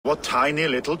what tiny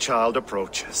little child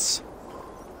approaches.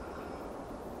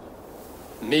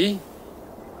 Me?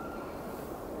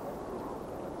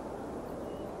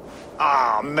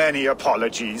 Ah, many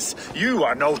apologies. You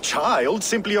are no child,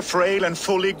 simply a frail and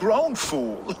fully grown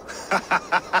fool.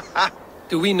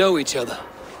 Do we know each other?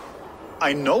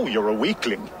 I know you're a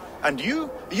weakling. And you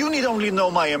need only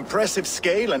know my impressive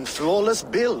scale and flawless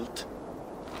build.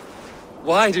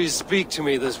 Why do you speak to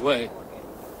me this way?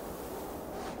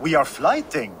 We are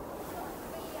flighting.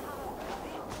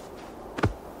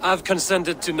 I've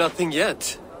consented to nothing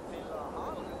yet.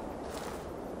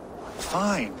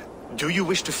 Fine. Do you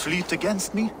wish to fleet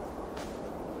against me?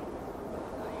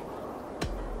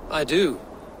 I do.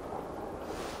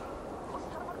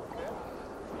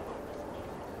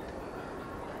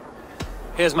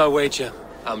 Here's my wager.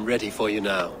 I'm ready for you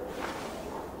now.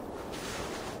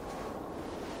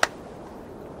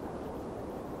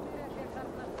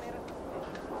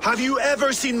 Have you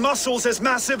ever seen muscles as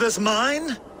massive as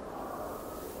mine?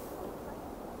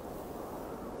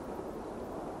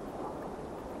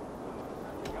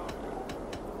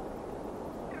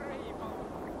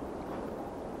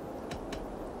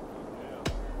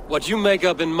 What you make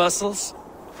up in muscles,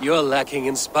 you're lacking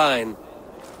in spine.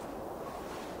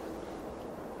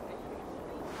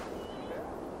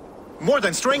 More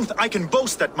than strength, I can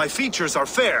boast that my features are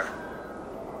fair.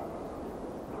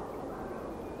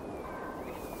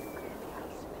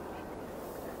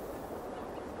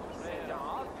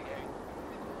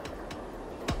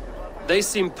 They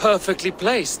seem perfectly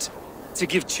placed to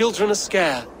give children a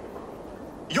scare.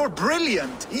 You're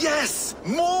brilliant! Yes!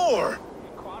 More!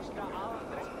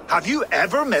 Have you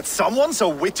ever met someone so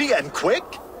witty and quick?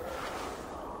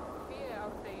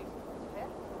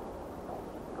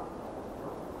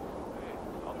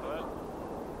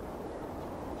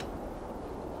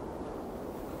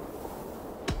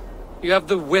 You have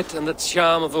the wit and the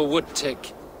charm of a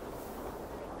wood-tick.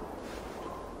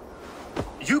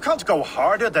 You can't go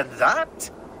harder than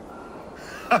that?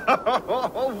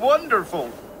 Wonderful!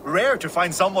 Rare to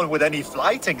find someone with any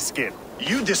flighting skill.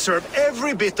 You deserve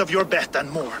every bit of your bet and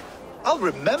more. I'll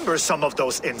remember some of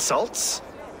those insults.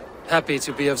 Happy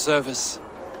to be of service.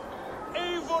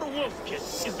 Eivor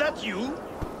Wolfkit, is that you?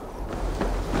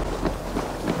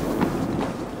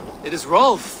 It is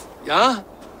Rolf, yeah?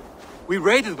 We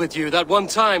raided with you that one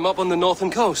time up on the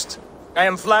northern coast. I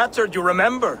am flattered you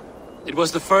remember. It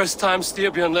was the first time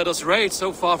Styrbjörn let us raid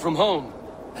so far from home.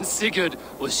 And Sigurd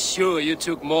was sure you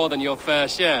took more than your fair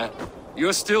share.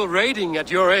 You're still raiding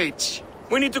at your age.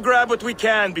 We need to grab what we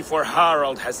can before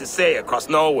Harald has his say across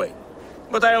Norway.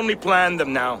 But I only plan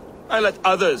them now. I let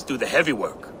others do the heavy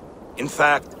work. In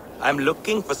fact, I'm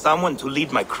looking for someone to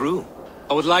lead my crew.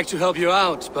 I would like to help you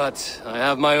out, but I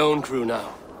have my own crew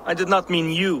now. I did not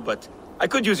mean you, but I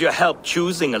could use your help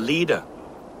choosing a leader.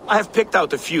 I have picked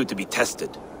out a few to be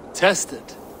tested. Tested?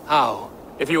 How?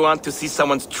 If you want to see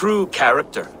someone's true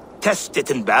character, test it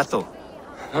in battle.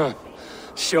 Huh.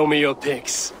 Show me your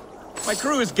pics. My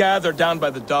crew is gathered down by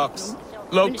the docks.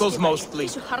 Locals mostly.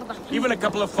 Even a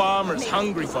couple of farmers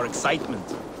hungry for excitement.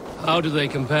 How do they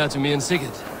compare to me and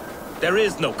Sigurd? There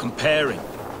is no comparing.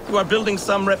 You are building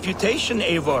some reputation,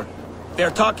 Eivor. They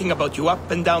are talking about you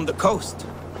up and down the coast.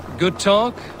 Good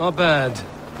talk or bad?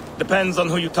 Depends on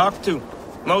who you talk to.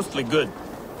 Mostly good.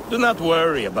 Do not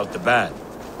worry about the bad.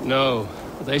 No,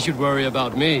 they should worry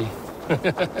about me.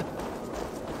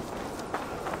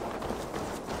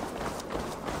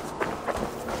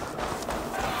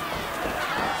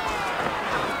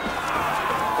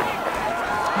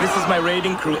 This is my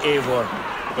raiding crew, Eivor.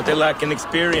 What they lack in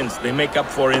experience, they make up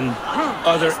for in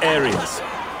other areas.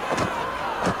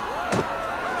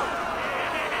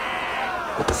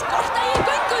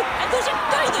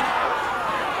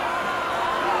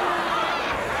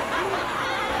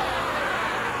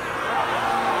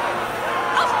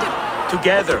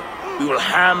 Together, we will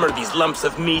hammer these lumps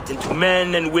of meat into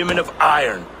men and women of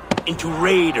iron, into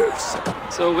raiders.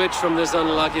 So which from this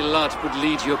unlucky lot would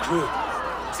lead your crew?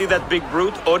 See that big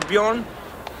brute, Oddbjorn?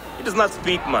 He does not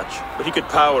speak much, but he could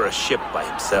power a ship by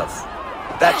himself.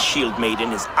 That shield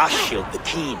maiden is Ashild the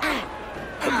Keen.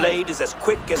 Her blade is as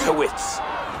quick as her wits.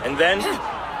 And then,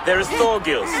 there is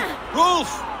Thorgils.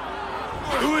 Rolf!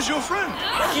 Who is your friend?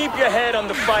 Keep your head on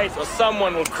the fight or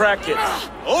someone will crack it.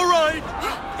 All right!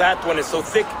 That one is so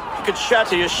thick, he could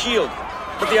shatter your shield.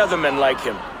 But the other men like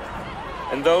him.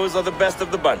 And those are the best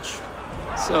of the bunch.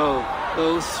 So,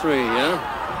 those three, yeah?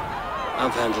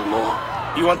 I've handled more.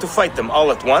 You want to fight them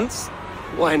all at once?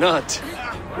 Why not?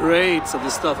 Raids are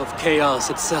the stuff of chaos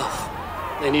itself.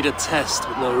 They need a test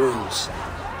with no rules.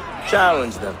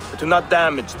 Challenge them, but do not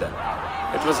damage them.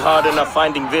 It was hard enough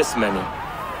finding this many.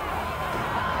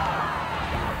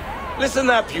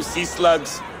 Listen up, you sea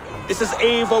slugs. This is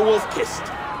Eivor Wolfkist,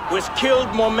 who has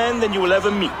killed more men than you will ever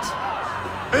meet.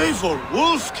 Eivor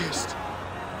Wolfkist!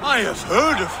 I have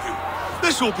heard of you.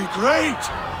 This will be great.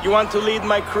 You want to lead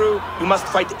my crew? You must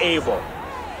fight Eivor.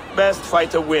 Best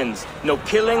fighter wins. No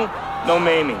killing, no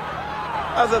maiming.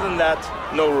 Other than that,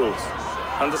 no rules.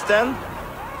 Understand?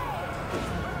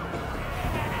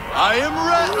 I am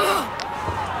ready.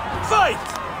 Fight!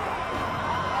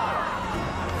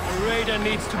 A raider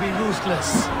needs to be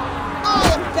ruthless. I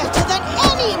am better than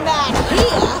any man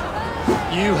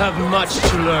here! You have much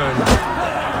to learn.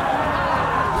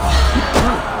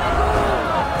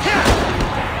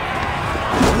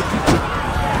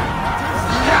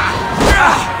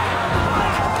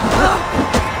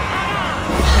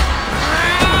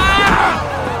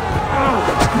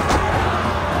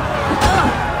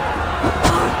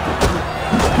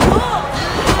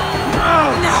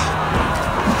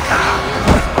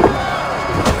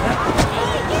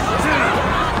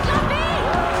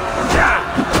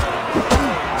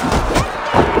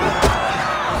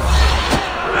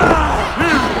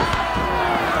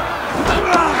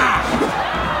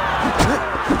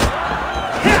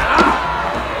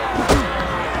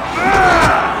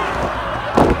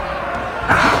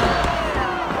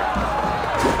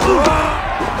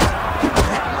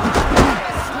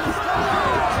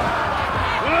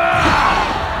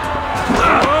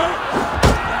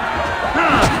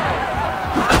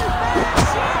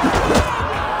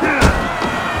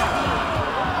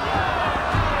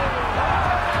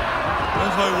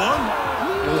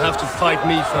 Fight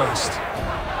me first.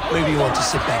 Maybe you want to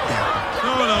sit back down.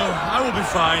 No, I will be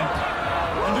fine.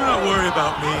 And do not worry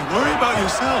about me. Worry about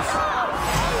yourself.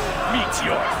 Meet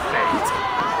your fate.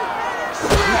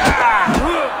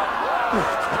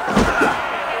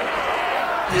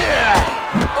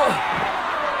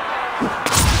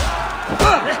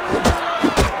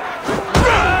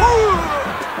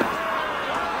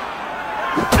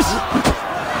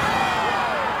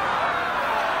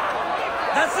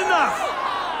 That's enough!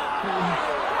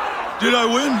 Did I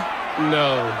win?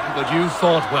 No, but you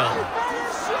fought well.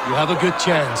 You have a good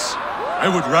chance. I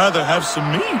would rather have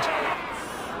some meat.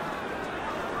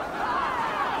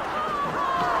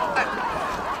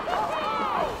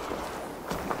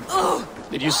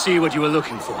 Did you see what you were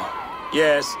looking for?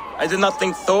 Yes, I did not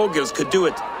think Thorgils could do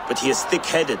it, but he is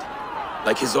thick-headed,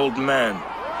 like his old man.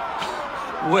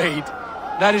 Wait,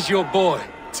 that is your boy,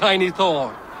 Tiny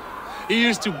Thor. He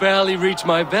used to barely reach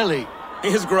my belly. He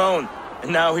is grown,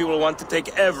 and now he will want to take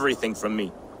everything from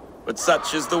me. But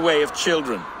such is the way of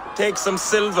children. Take some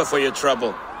silver for your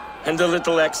trouble, and a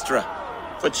little extra,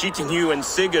 for cheating you and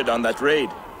Sigurd on that raid.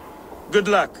 Good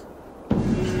luck.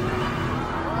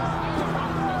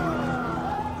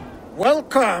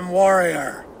 Welcome,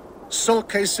 warrior.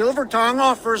 Sulke Silvertongue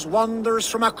offers wonders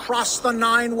from across the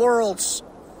 9 worlds.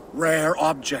 Rare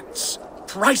objects,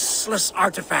 priceless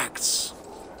artifacts.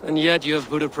 And yet you have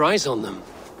put a price on them.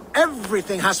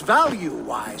 Everything has value,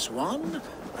 wise one.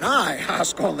 And I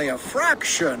ask only a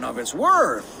fraction of its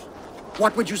worth.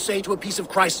 What would you say to a piece of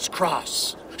Christ's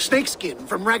cross? Snakeskin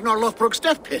from Ragnar Lothbrok's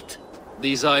death pit?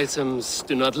 These items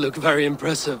do not look very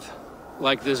impressive.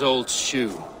 Like this old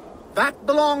shoe. That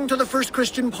belonged to the first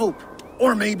Christian pope.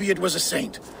 Or maybe it was a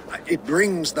saint. It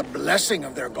brings the blessing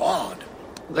of their god.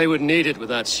 They would need it with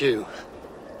that shoe.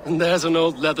 And there's an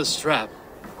old leather strap.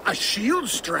 A shield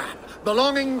strap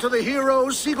belonging to the hero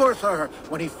Sigurður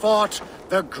when he fought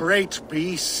the great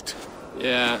beast.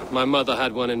 Yeah, my mother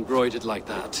had one embroidered like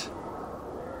that.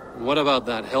 What about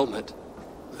that helmet?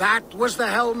 That was the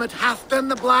helmet Halfdan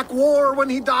the Black wore when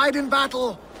he died in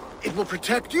battle. It will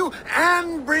protect you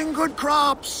and bring good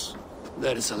crops.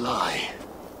 That is a lie.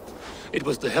 It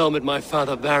was the helmet my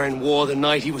father Baron wore the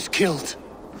night he was killed.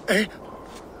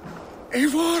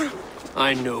 Eivor?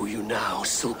 I know you now,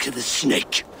 Sulke the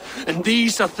Snake. And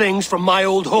these are things from my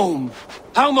old home.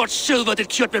 How much silver did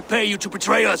Kjotve pay you to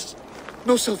betray us?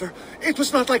 No silver. It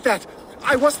was not like that.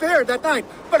 I was there that night,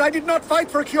 but I did not fight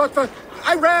for Kjotve.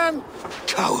 I ran.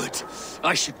 Coward.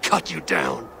 I should cut you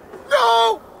down.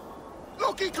 No!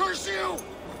 Loki, curse you!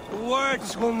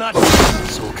 Words will not...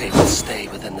 Sulke will stay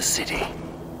within the city.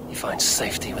 He finds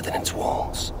safety within its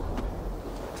walls.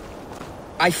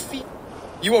 I feel...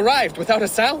 You arrived without a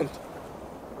sound.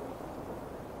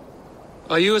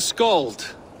 Are you a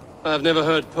skald? I've never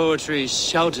heard poetry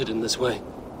shouted in this way.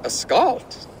 A skald?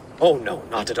 Oh no,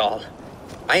 not at all.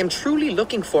 I am truly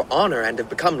looking for honor and have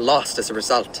become lost as a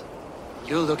result.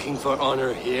 You're looking for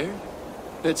honor here?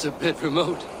 It's a bit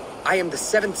remote. I am the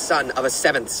 7th son of a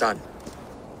 7th son.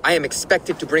 I am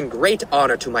expected to bring great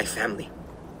honor to my family.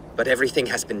 But everything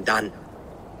has been done.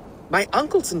 My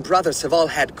uncles and brothers have all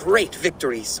had great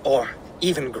victories, or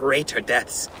even greater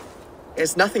deaths.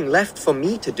 There's nothing left for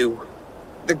me to do.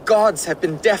 The gods have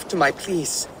been deaf to my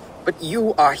pleas, but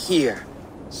you are here.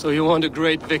 So you want a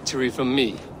great victory from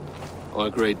me? Or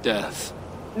a great death?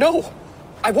 No!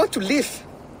 I want to live,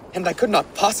 and I could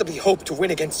not possibly hope to win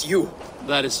against you.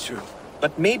 That is true.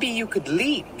 But maybe you could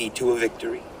lead me to a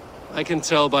victory. I can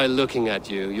tell by looking at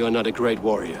you, you're not a great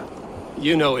warrior.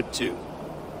 You know it too.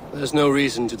 There's no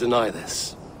reason to deny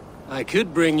this. I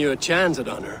could bring you a chance at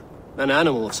honor. An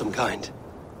animal of some kind.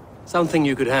 Something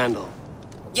you could handle.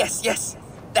 Yes,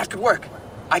 that could work.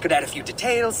 I could add a few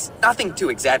details, nothing too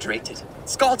exaggerated.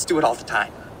 Skalds do it all the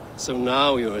time. So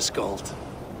now you're a skald.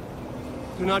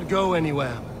 Do not go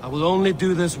anywhere. I will only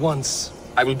do this once.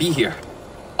 I will be here,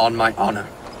 on my honor.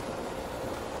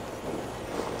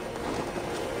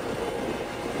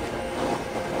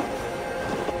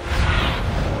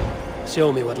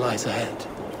 Show me what lies ahead.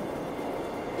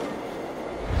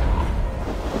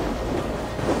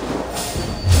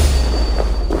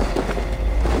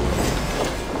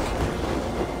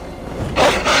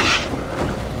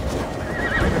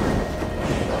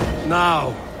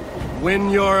 Now, win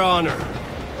your honor.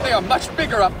 They are much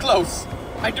bigger up close.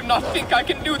 I do not think I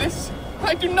can do this.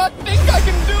 I do not think I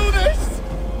can do this!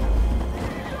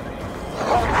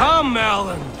 Come,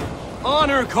 Alan.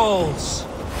 Honor calls.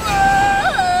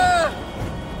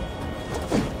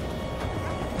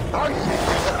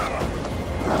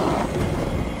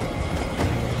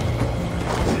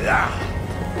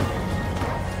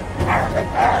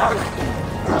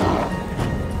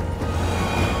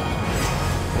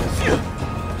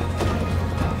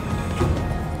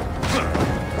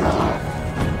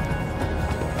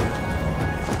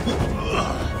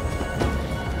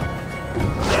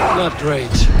 Not great,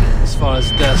 as far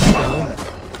as deaths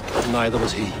go. Neither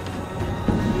was he.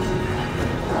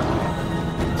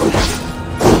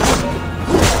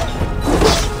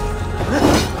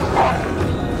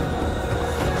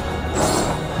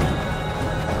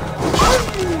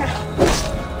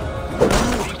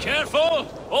 Be careful,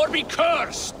 or be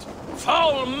cursed!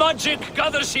 Foul magic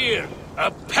gathers here. A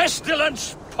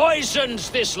pestilence poisons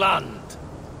this land.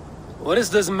 What is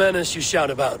this menace you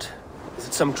shout about? Is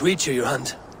it some creature you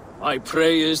hunt? My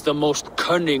prey is the most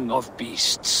cunning of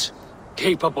beasts,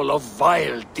 capable of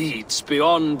vile deeds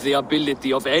beyond the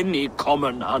ability of any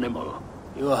common animal.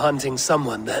 You are hunting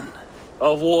someone, then?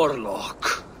 A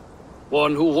warlock.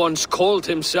 One who once called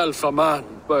himself a man,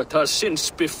 but has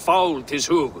since befouled his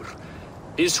hugr,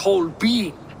 his whole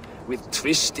being, with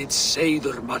twisted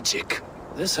Seidr magic.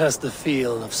 This has the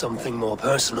feel of something more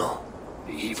personal.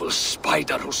 The evil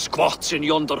spider who squats in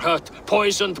yonder hut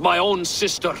poisoned my own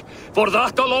sister. For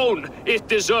that alone, it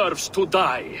deserves to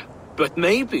die. But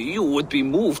maybe you would be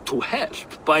moved to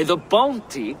help by the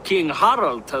bounty King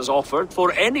Harald has offered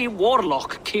for any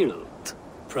warlock killed.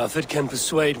 Prophet can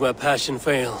persuade where passion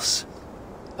fails.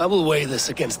 I will weigh this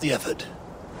against the effort.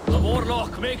 The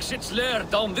warlock makes its lair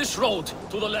down this road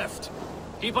to the left.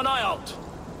 Keep an eye out.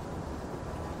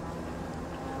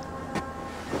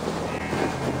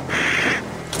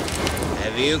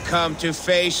 Have you come to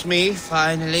face me,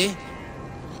 finally?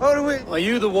 Or will... Are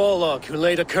you the warlock who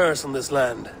laid a curse on this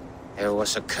land? There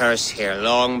was a curse here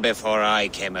long before I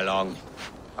came along.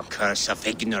 A curse of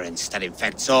ignorance that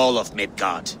infects all of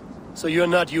Midgard. So you're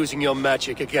not using your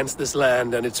magic against this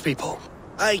land and its people?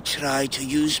 I try to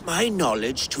use my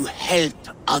knowledge to help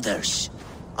others.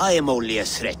 I am only a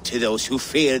threat to those who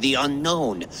fear the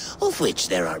unknown, of which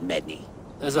there are many.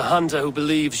 There's a hunter who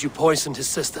believes you poisoned his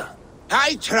sister.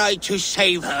 I tried to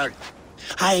save her.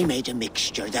 I made a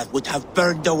mixture that would have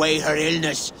burned away her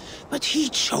illness, but he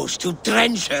chose to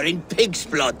drench her in pig's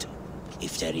blood.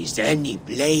 If there is any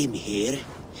blame here,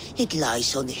 it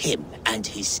lies on him and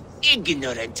his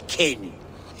ignorant kin.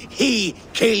 He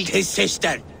killed his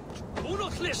sister. Do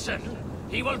not listen.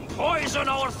 He will poison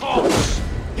our thoughts.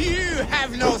 You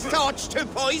have no thoughts to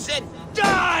poison.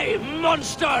 Die,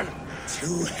 monster!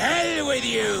 To hell with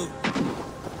you!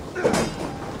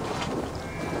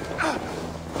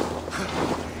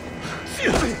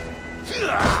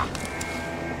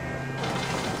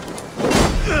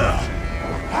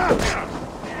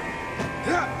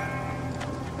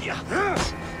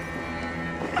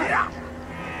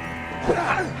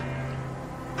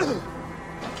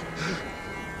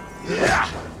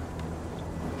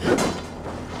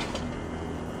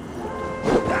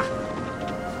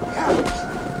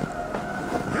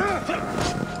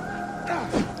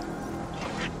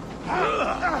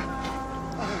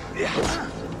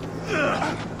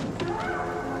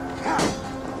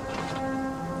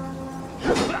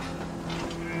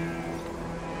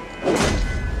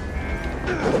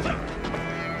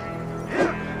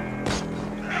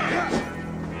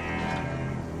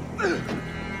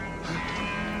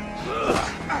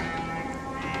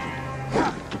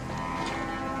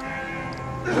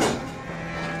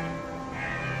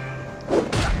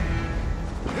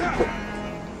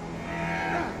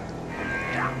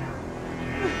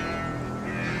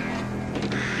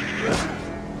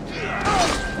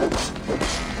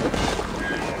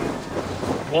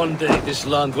 One day this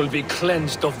land will be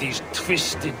cleansed of these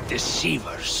twisted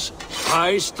deceivers.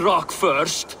 I struck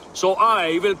first, so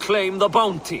I will claim the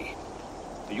bounty.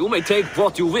 You may take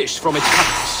what you wish from its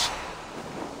palace.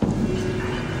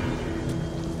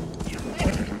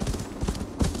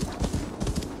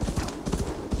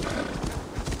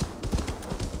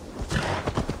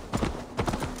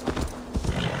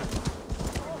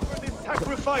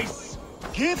 Sacrifice!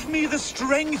 Give me the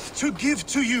strength to give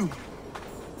to you.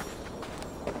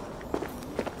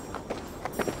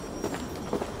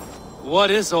 What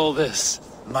is all this?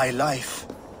 My life.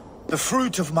 The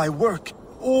fruit of my work.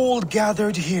 All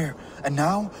gathered here. And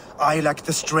now, I lack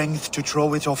the strength to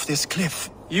throw it off this cliff.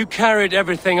 You carried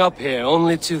everything up here,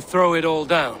 only to throw it all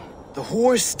down. The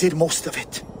horse did most of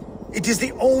it. It is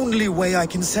the only way I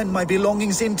can send my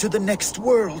belongings into the next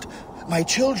world. My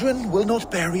children will not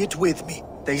bury it with me.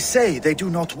 They say they do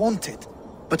not want it.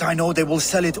 But I know they will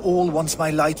sell it all once my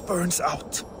light burns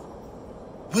out.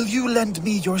 Will you lend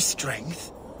me your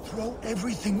strength? Throw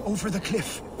everything over the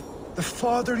cliff. The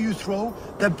farther you throw,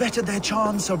 the better their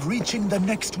chance of reaching the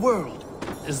next world.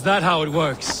 Is that how it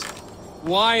works?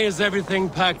 Why is everything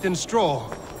packed in straw?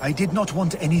 I did not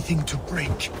want anything to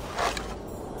break.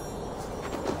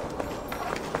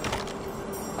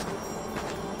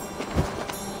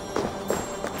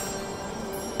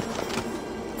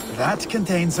 That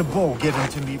contains a bow given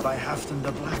to me by Halfdan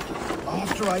the Black,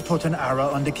 after I put an arrow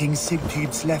under King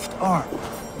Sigtyd's left arm.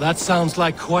 That sounds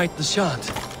like quite the shot.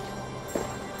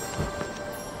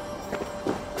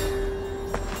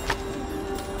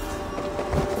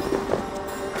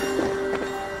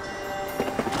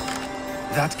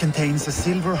 That contains a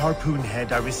silver harpoon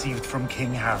head I received from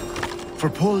King Harald, for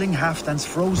pulling Halfdan's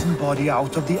frozen body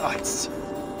out of the ice.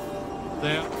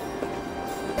 There.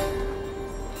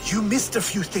 You missed a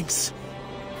few things.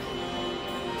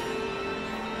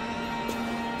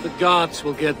 The gods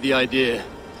will get the idea.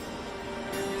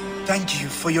 Thank you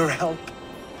for your help.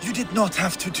 You did not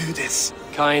have to do this.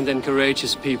 Kind and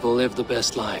courageous people live the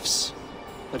best lives.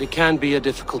 But it can be a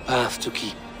difficult path to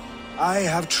keep. I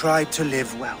have tried to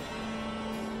live well.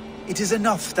 It is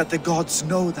enough that the gods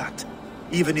know that,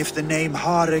 even if the name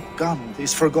Harek Gand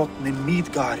is forgotten in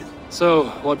Midgard. So,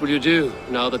 what will you do,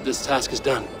 now that this task is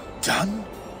done? Done?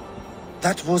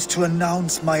 That was to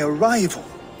announce my arrival.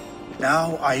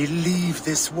 Now I leave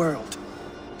this world.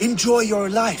 Enjoy your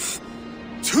life.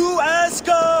 To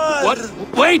Asgard!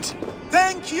 What? Wait!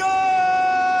 Thank you!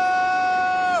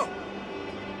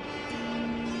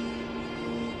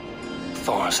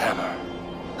 Thor's hammer.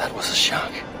 That was a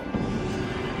shock.